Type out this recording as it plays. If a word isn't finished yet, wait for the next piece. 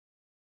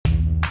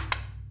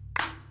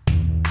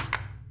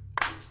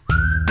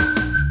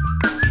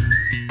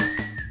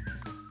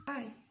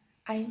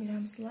I'm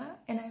Irem Sila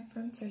and I'm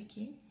from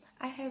Turkey.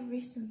 I have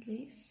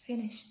recently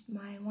finished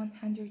my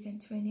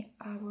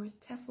 120-hour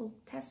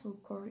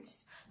TESOL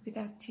course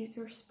without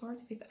tutor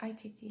support with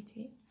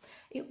ITTT.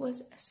 It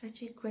was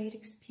such a great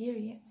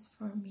experience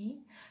for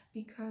me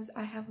because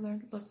I have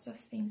learned lots of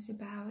things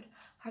about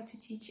how to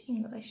teach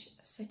English,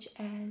 such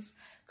as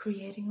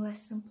creating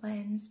lesson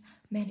plans,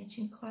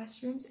 managing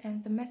classrooms,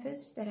 and the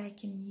methods that I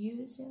can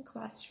use in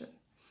classroom.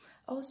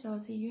 Also,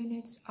 the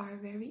units are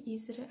very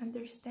easy to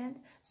understand,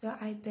 so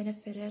I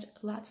benefited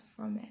a lot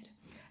from it.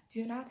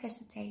 Do not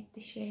hesitate to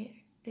share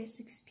this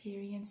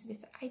experience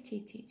with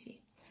ITTT.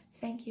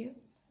 Thank you.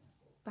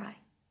 Bye.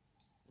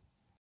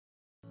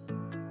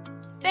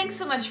 Thanks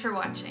so much for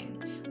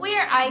watching. We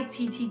are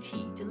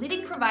ITTT, the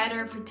leading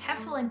provider for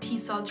TEFL and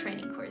TESOL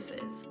training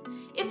courses.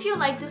 If you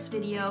like this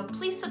video,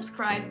 please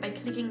subscribe by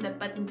clicking the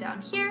button down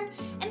here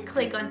and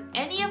click on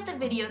any of the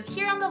videos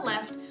here on the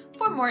left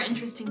for more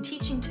interesting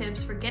teaching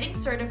tips for getting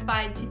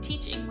certified to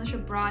teach English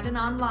abroad and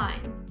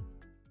online.